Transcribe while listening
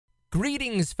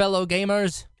Greetings, fellow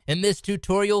gamers! In this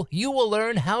tutorial, you will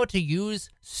learn how to use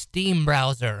Steam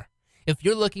Browser. If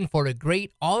you're looking for a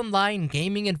great online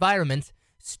gaming environment,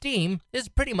 Steam is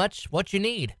pretty much what you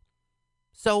need.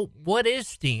 So, what is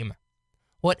Steam?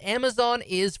 What Amazon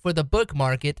is for the book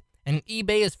market and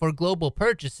eBay is for global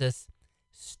purchases,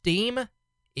 Steam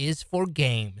is for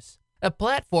games. A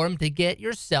platform to get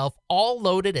yourself all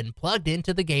loaded and plugged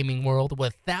into the gaming world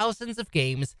with thousands of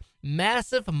games,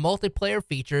 massive multiplayer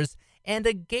features, and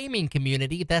a gaming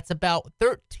community that's about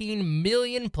 13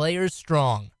 million players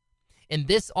strong. In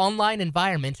this online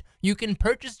environment, you can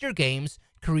purchase your games,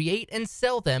 create and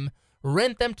sell them,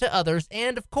 rent them to others,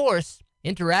 and of course,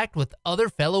 interact with other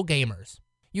fellow gamers.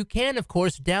 You can, of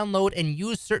course, download and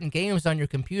use certain games on your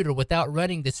computer without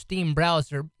running the Steam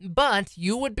browser, but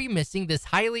you would be missing this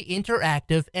highly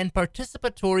interactive and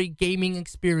participatory gaming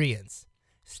experience.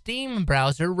 Steam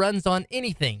browser runs on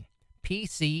anything: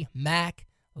 PC, Mac,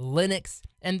 Linux,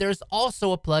 and there's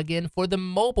also a plugin for the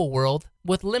mobile world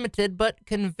with limited but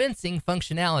convincing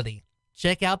functionality.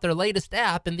 Check out their latest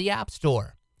app in the App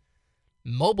Store.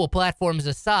 Mobile platforms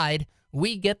aside,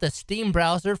 we get the Steam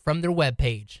browser from their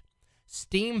webpage,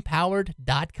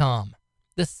 steampowered.com.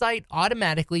 The site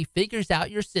automatically figures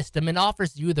out your system and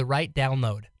offers you the right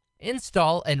download.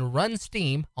 Install and run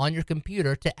Steam on your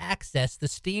computer to access the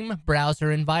Steam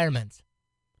browser environment.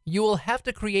 You will have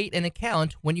to create an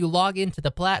account when you log into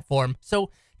the platform, so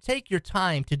take your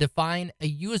time to define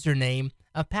a username,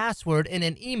 a password, and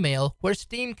an email where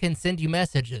Steam can send you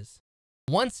messages.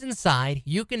 Once inside,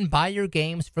 you can buy your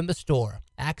games from the store,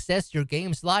 access your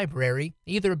games library,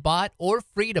 either bought or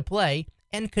free to play,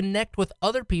 and connect with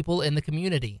other people in the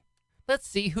community. Let's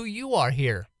see who you are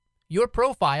here. Your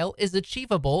profile is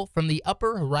achievable from the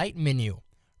upper right menu,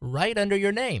 right under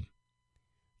your name.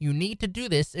 You need to do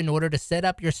this in order to set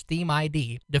up your Steam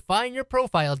ID, define your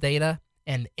profile data,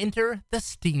 and enter the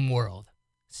Steam world.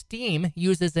 Steam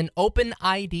uses an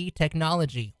OpenID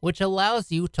technology, which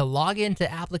allows you to log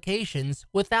into applications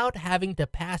without having to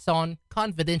pass on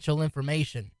confidential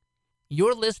information.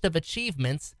 Your list of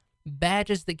achievements,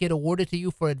 badges that get awarded to you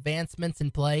for advancements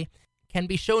in play, can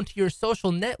be shown to your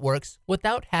social networks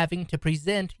without having to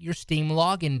present your Steam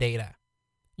login data.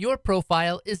 Your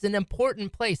profile is an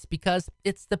important place because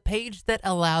it's the page that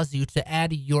allows you to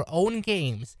add your own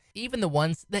games, even the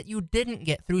ones that you didn't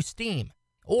get through Steam,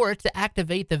 or to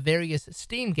activate the various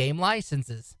Steam game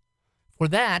licenses. For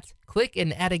that, click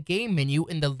and add a game menu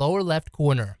in the lower left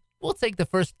corner. We'll take the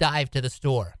first dive to the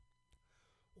store.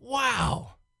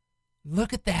 Wow!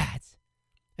 Look at that!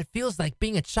 It feels like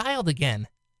being a child again.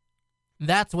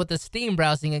 That's what the Steam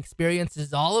browsing experience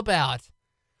is all about.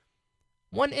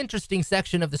 One interesting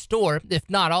section of the store, if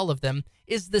not all of them,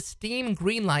 is the Steam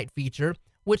Greenlight feature,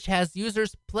 which has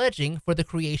users pledging for the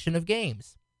creation of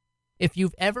games. If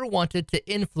you've ever wanted to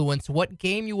influence what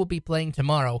game you will be playing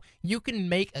tomorrow, you can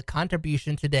make a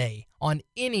contribution today on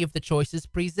any of the choices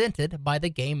presented by the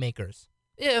game makers.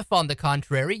 If, on the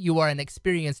contrary, you are an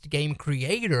experienced game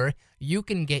creator, you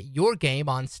can get your game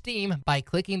on Steam by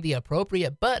clicking the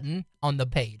appropriate button on the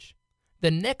page. The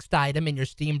next item in your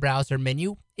Steam browser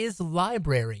menu is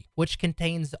Library, which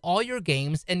contains all your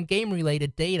games and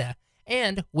game-related data,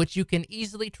 and which you can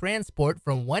easily transport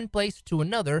from one place to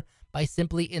another by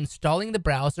simply installing the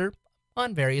browser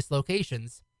on various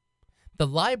locations. The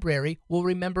library will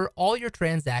remember all your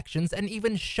transactions and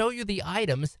even show you the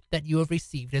items that you have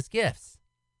received as gifts.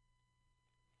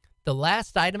 The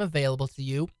last item available to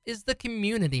you is the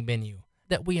Community menu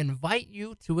that we invite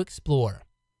you to explore.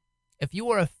 If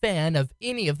you are a fan of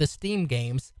any of the Steam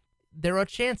games, there are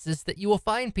chances that you will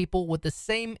find people with the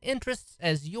same interests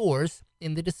as yours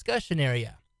in the discussion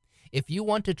area. If you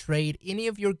want to trade any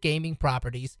of your gaming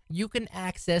properties, you can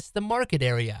access the market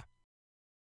area.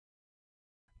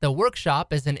 The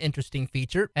workshop is an interesting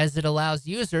feature as it allows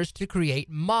users to create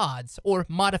mods or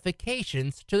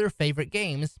modifications to their favorite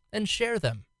games and share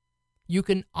them. You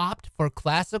can opt for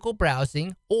classical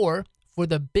browsing or for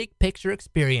the big picture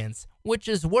experience, which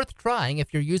is worth trying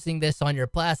if you're using this on your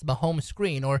plasma home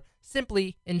screen or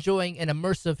simply enjoying an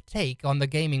immersive take on the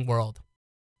gaming world.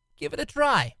 Give it a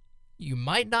try. You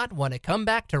might not want to come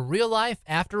back to real life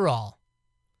after all.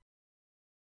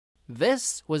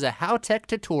 This was a HowTech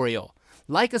tutorial.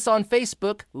 Like us on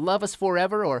Facebook, love us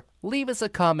forever, or leave us a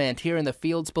comment here in the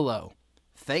fields below.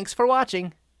 Thanks for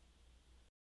watching.